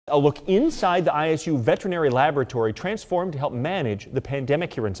A look inside the ISU veterinary laboratory transformed to help manage the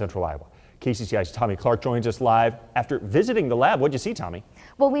pandemic here in Central Iowa. KCCI's Tommy Clark joins us live after visiting the lab. What'd you see, Tommy?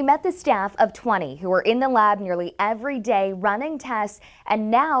 Well, we met the staff of 20 who are in the lab nearly every day running tests and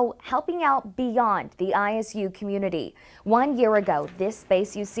now helping out beyond the ISU community. 1 year ago, this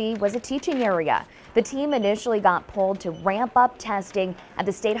space you see was a teaching area. The team initially got pulled to ramp up testing at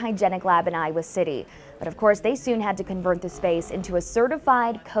the State Hygienic Lab in Iowa City. But of course, they soon had to convert the space into a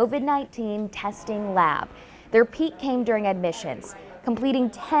certified COVID-19 testing lab. Their peak came during admissions, completing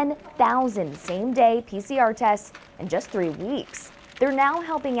 10,000 same-day PCR tests in just 3 weeks. They're now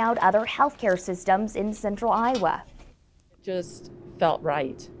helping out other healthcare systems in Central Iowa. It just felt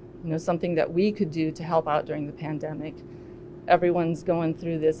right, something that we could do to help out during the pandemic. Everyone's going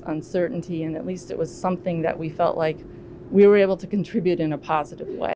through this uncertainty, and at least it was something that we felt like we were able to contribute in a positive way.